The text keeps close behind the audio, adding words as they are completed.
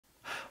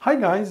Hi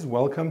guys,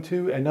 welcome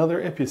to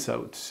another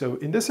episode. So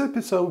in this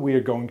episode we are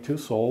going to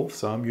solve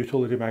some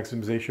utility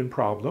maximization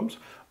problems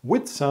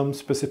with some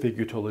specific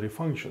utility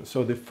functions.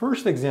 So the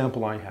first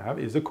example I have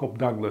is a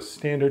Cobb-Douglass,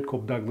 standard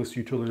Cobb-Douglass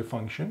utility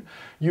function.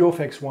 U of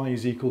xy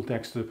is equal to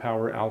x to the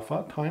power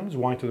alpha times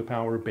y to the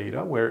power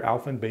beta, where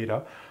alpha and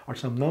beta are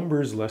some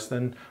numbers less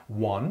than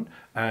 1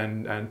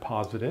 and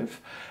positive.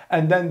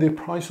 And then the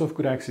price of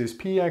good x is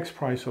px,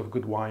 price of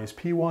good y is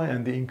py,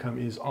 and the income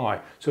is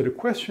I. So the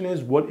question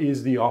is, what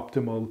is the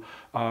optimal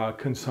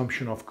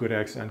consumption of good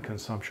x and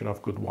consumption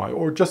of good y?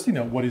 Or just,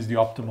 what is the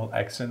optimal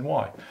x and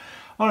y?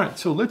 All right,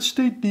 so let's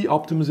state the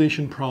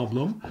optimization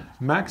problem.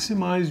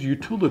 Maximize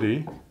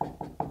utility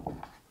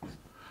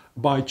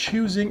by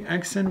choosing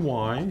x and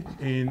y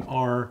in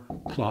R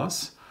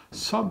plus,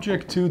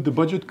 subject to the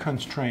budget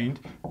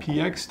constraint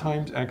px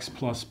times x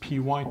plus py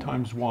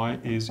times y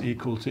is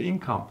equal to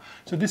income.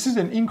 So this is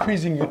an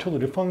increasing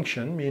utility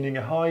function, meaning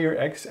a higher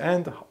x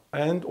and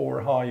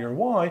or higher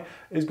y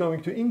is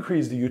going to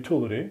increase the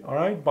utility. All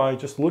right, by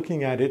just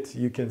looking at it,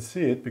 you can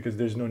see it because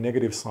there's no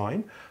negative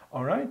sign.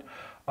 All right.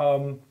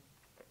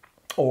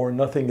 Or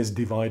nothing is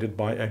divided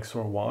by x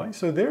or y.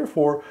 So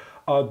therefore,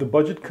 the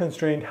budget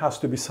constraint has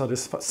to be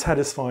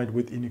satisfied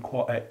with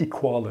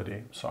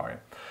equality.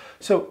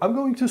 So I'm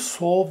going to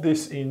solve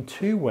this in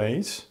two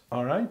ways.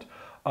 All right.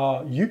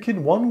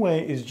 One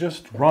way is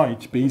just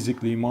write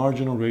basically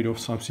marginal rate of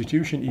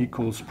substitution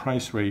equals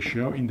price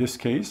ratio. In this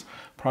case,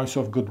 price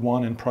of good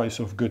 1 and price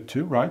of good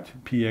 2, right?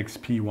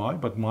 Px, py,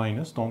 but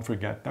minus, don't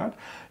forget that.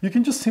 You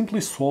can just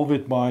simply solve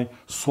it by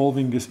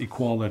solving this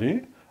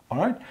equality. All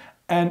right.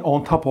 And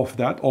on top of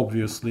that,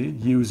 obviously,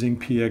 using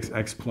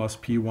px plus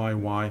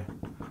pyy,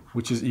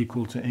 which is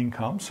equal to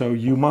income. So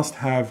you must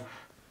have,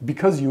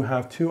 because you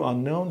have two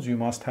unknowns, you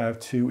must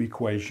have two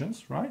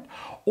equations, right?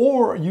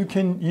 Or you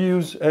can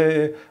use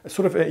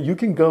you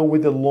can go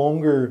with a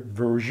longer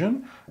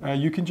version.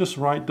 You can just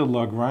write the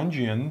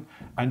Lagrangian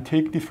and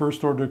take the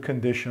first order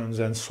conditions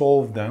and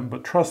solve them.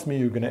 But trust me,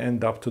 you're going to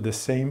end up to the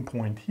same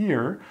point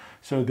here.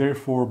 So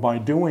therefore, by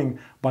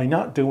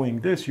not doing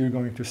this, you're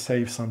going to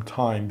save some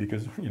time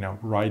because,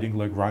 writing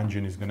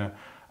Lagrangian is going to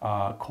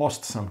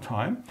cost some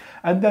time.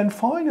 And then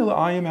finally,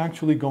 I am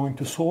actually going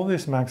to solve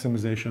this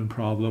maximization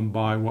problem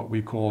by what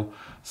we call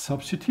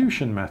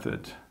substitution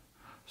method.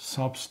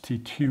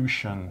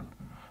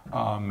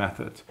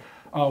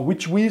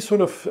 Which we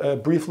sort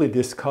of briefly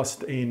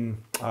discussed in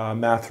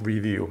math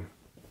review.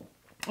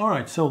 All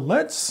right, so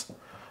let's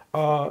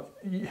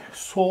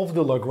solve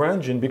the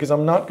Lagrangian, because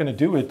I'm not going to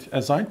do it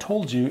as I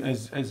told you,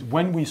 as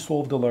when we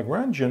solve the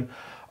Lagrangian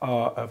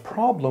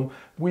problem,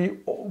 we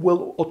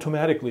will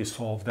automatically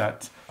solve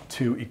that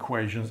two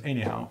equations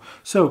anyhow.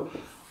 So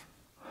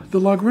the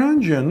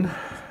Lagrangian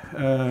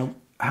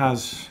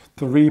has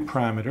three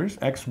parameters,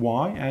 x,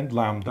 y, and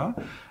lambda.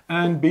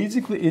 And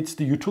basically it's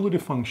the utility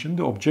function,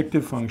 the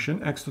objective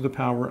function, x to the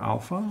power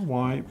alpha,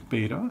 y,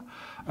 beta,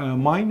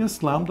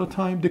 minus lambda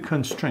times the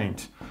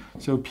constraint.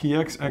 So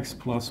px, x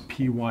plus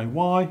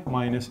pyy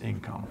minus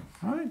income.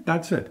 All right,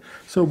 that's it.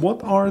 So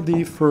what are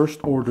the first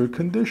order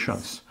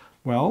conditions?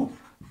 Well,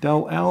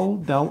 del L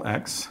del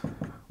x,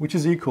 which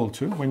is equal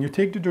to, when you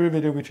take the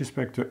derivative with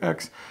respect to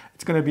x,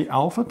 it's going to be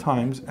alpha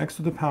times x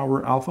to the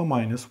power alpha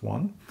minus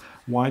 1,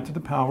 y to the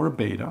power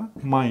beta,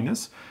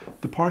 minus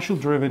the partial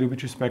derivative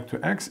with respect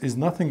to x is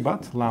nothing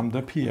but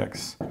lambda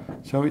px.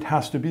 So it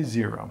has to be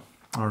 0.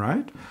 All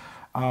right.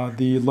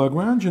 The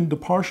Lagrangian, the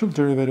partial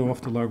derivative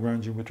of the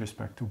Lagrangian with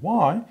respect to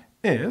y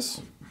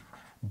is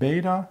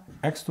beta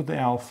x to the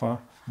alpha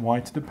y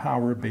to the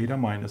power beta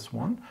minus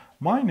 1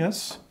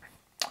 minus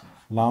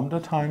lambda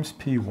times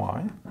py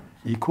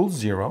equals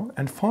 0.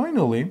 And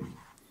finally,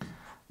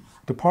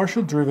 the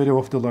partial derivative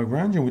of the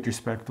Lagrangian with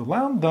respect to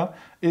lambda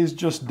is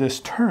just this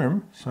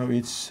term. So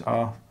it's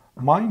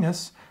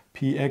minus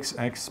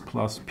pxx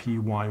plus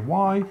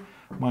pyy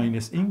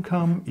minus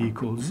income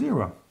equals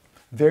 0.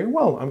 Very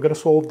well, I'm going to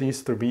solve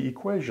these three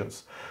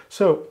equations.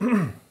 So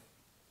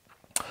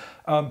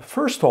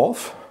first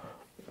off,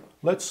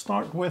 let's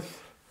start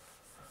with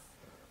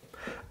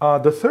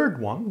the third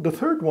one. The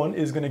third one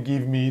is going to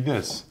give me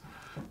this.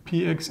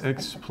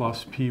 Pxx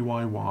plus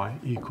pyy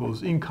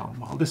equals income.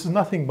 Well, this is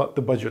nothing but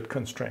the budget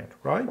constraint,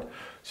 right?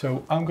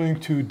 So I'm going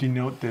to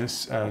denote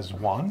this as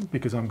 1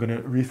 because I'm going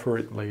to refer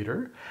it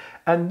later.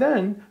 And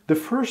then the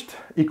first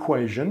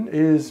equation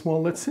is,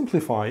 well, let's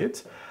simplify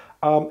it.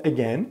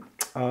 Again,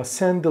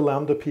 send the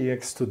lambda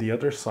px to the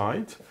other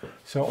side.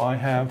 So I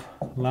have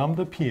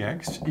lambda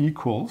px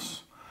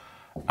equals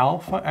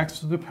alpha x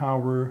to the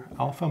power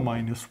alpha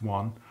minus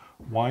 1,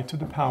 y to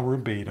the power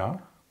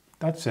beta.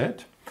 That's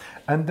it.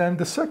 And then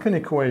the second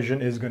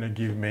equation is going to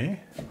give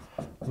me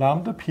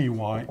lambda py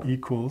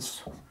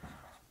equals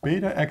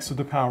beta x to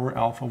the power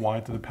alpha y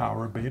to the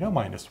power beta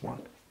minus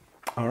 1.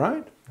 All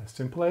right, as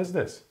simple as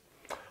this.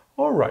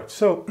 All right,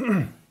 so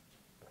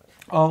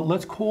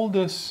let's call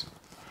this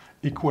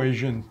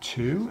equation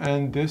 2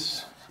 and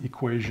this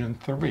equation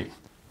 3.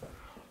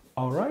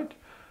 All right,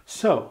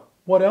 so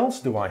what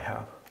else do I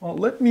have? Well,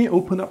 let me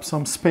open up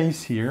some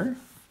space here.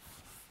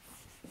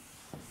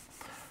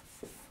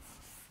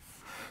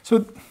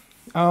 So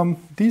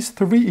these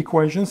three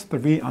equations,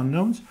 three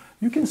unknowns,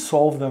 you can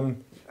solve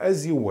them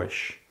as you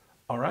wish,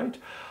 all right?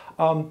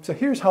 So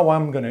here's how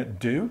I'm going to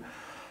do.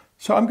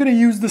 So I'm going to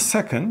use the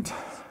second.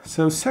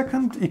 So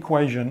second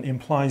equation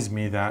implies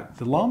me that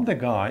the lambda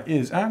guy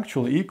is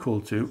actually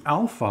equal to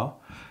alpha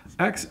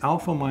x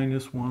alpha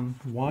minus 1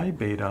 y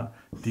beta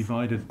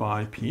divided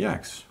by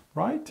px,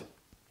 right?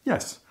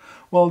 Yes.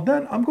 Well,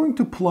 then I'm going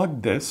to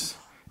plug this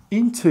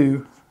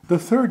into the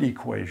third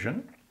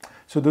equation.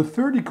 So the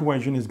third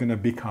equation is going to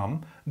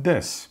become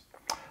this.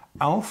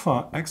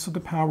 Alpha x to the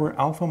power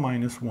alpha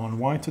minus 1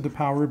 y to the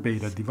power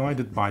beta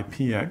divided by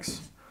px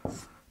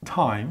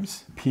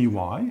times py,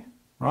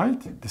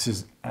 right? This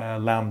is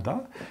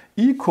lambda,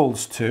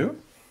 equals to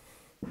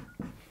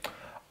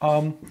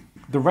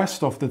the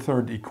rest of the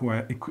third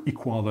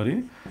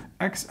equality,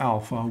 x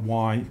alpha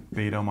y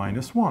beta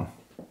minus 1.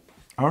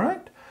 All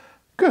right?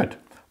 Good.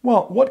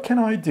 Well, what can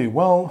I do?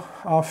 Well,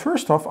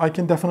 first off, I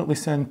can definitely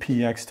send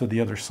px to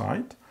the other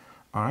side.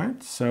 All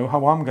right? So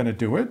how I'm going to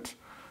do it,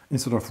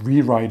 instead of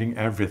rewriting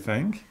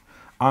everything,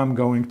 I'm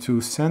going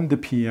to send the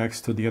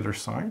px to the other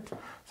side.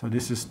 So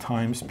this is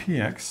times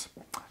px.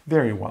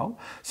 Very well.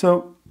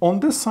 So on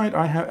this side,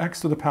 I have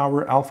x to the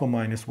power alpha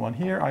minus 1.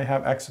 Here, I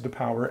have x to the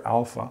power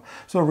alpha.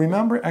 So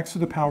remember, x to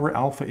the power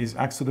alpha is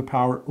x to the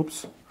power,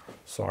 oops,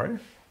 sorry.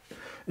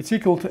 It's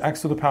equal to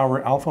x to the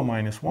power alpha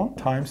minus 1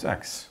 times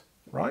x,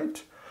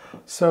 right?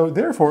 So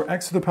therefore,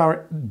 x to the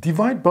power,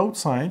 divide both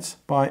sides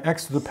by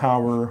x to the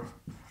power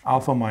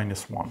alpha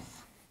minus 1.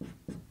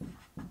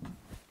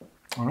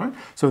 All right,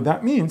 so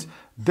that means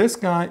this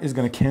guy is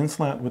going to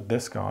cancel out with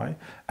this guy,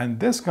 and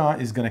this guy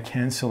is going to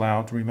cancel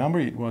out. Remember,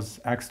 it was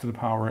x to the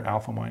power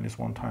alpha minus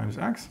 1 times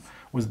x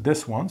was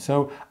this one.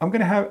 So I'm going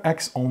to have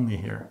x only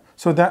here.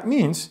 So that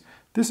means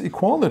this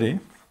equality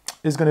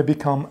is going to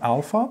become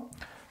alpha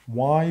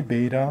y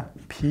beta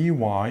py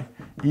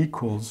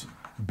equals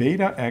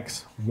beta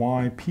x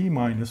y p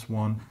minus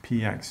 1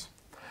 px.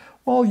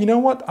 Well, you know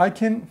what?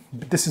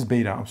 This is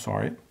beta, I'm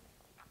sorry.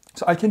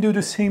 So I can do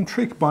the same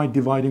trick by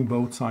dividing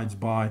both sides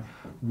by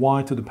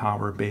y to the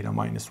power beta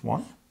minus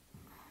 1.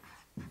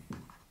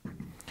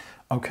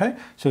 Okay,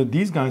 so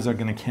these guys are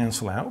going to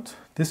cancel out.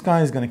 This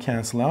guy is going to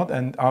cancel out,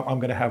 and I'm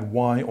going to have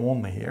y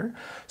only here.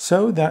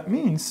 So that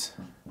means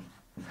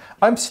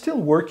I'm still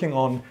working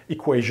on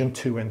equation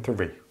 2 and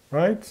 3,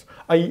 right?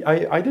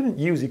 I didn't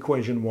use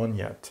equation 1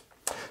 yet.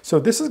 So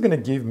this is going to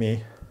give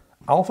me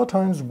alpha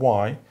times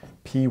y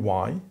py,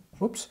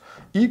 whoops,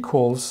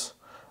 equals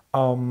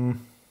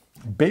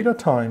beta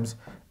times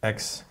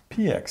x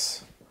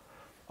px.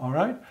 All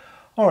right?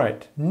 All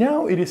right,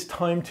 now it is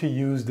time to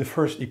use the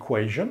first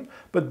equation.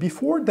 But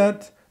before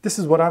that, this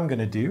is what I'm going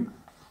to do.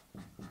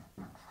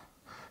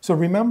 So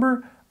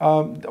remember,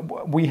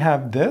 we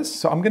have this.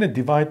 So I'm going to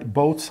divide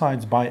both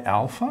sides by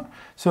alpha.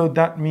 So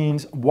that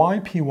means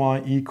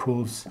ypy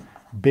equals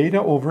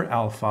beta over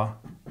alpha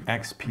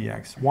x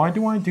px. Why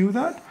do I do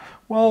that?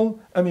 Well,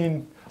 I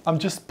mean, I'm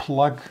just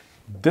plug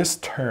this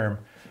term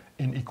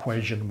in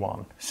equation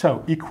 1.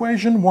 So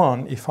equation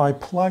 1, if I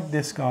plug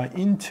this guy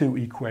into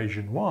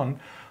equation 1,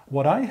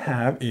 what I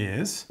have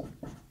is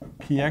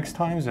px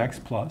times x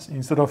plus,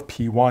 instead of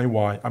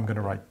pyy, I'm going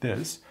to write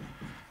this,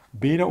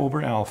 beta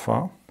over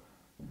alpha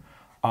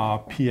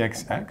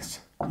pxx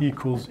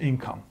equals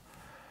income.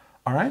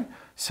 All right,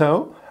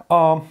 so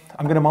I'm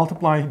going to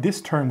multiply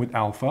this term with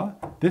alpha,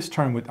 this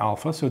term with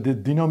alpha, so the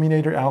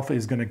denominator alpha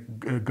is going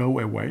to go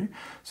away.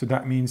 So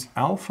that means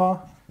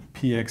alpha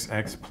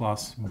pxx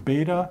plus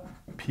beta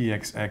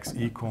pxx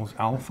equals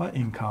alpha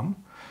income.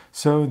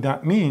 So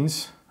that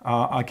means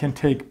I can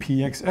take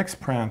pxx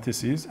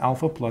parentheses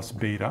alpha plus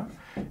beta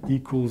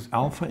equals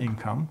alpha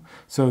income.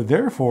 So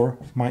therefore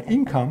my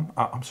income,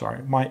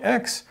 my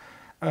x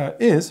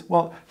is,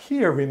 well,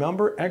 here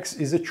remember x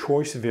is a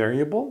choice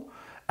variable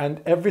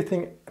and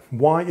everything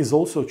y is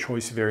also a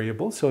choice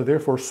variable. So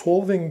therefore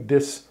solving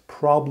this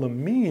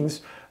problem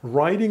means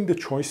writing the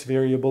choice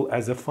variable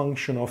as a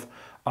function of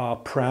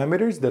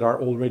parameters that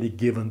are already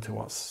given to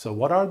us. So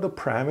what are the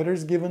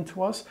parameters given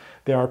to us?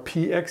 They are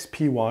px,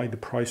 py, the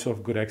price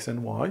of good x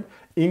and y,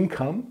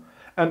 income,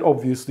 and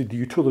obviously the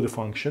utility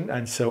function,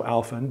 and so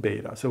alpha and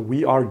beta. So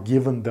we are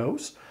given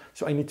those.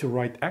 So I need to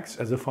write x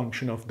as a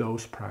function of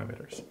those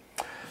parameters.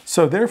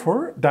 So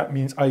therefore, that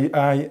means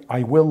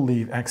I will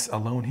leave x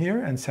alone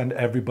here and send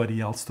everybody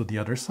else to the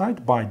other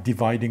side by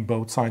dividing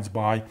both sides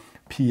by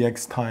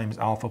px times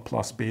alpha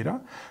plus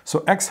beta.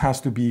 So x has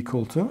to be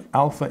equal to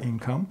alpha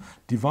income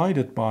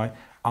divided by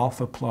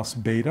alpha plus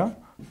beta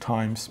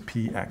times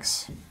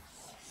px.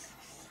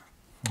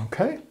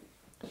 Okay,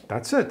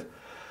 that's it.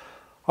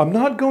 I'm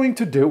not going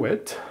to do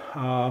it,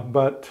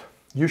 but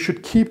you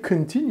should keep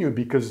continuing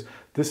because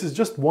this is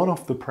just one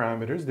of the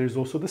parameters. There's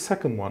also the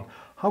second one.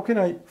 How can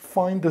I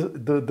find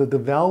the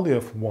value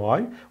of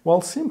y?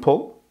 Well,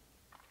 simple.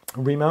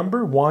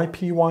 Remember,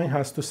 ypy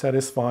has to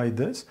satisfy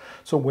this.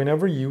 So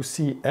whenever you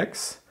see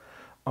x,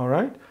 all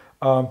right,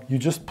 you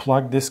just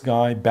plug this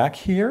guy back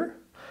here.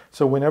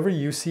 So whenever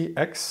you see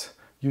x,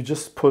 you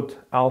just put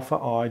alpha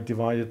I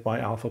divided by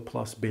alpha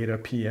plus beta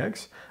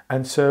px,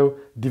 and so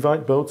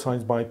divide both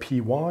sides by py,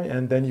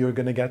 and then you're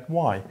going to get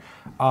y.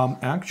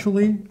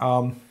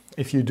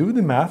 If you do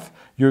the math,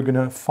 you're going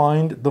to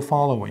find the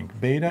following: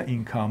 beta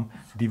income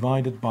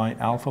divided by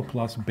alpha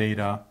plus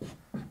beta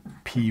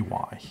py.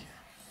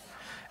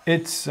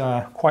 It's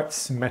quite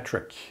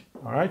symmetric.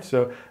 All right,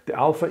 so the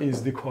alpha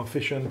is the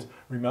coefficient,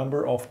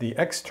 remember, of the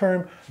x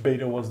term,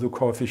 beta was the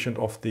coefficient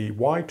of the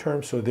y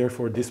term, so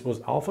therefore this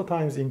was alpha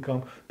times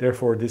income,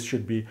 therefore this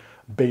should be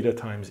beta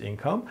times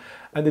income.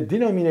 And the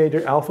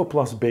denominator, alpha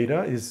plus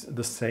beta, is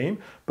the same,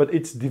 but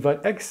it's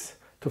divide x.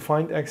 To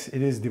find x,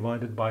 it is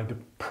divided by the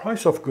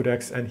price of good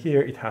x, and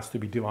here it has to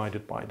be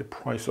divided by the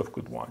price of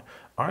good y.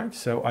 All right,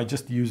 so I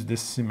just use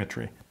this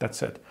symmetry,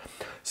 that's it.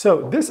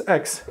 So this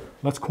x,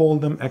 let's call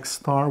them x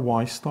star,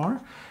 y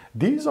star.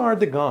 These are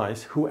the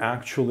guys who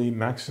actually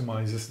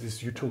maximizes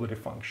this utility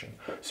function.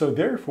 So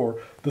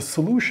therefore, the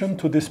solution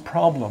to this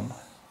problem,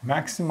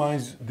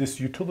 maximize this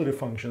utility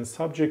function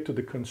subject to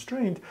the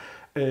constraint,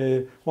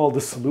 well, the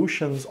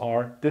solutions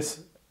are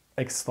this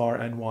x star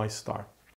and y star.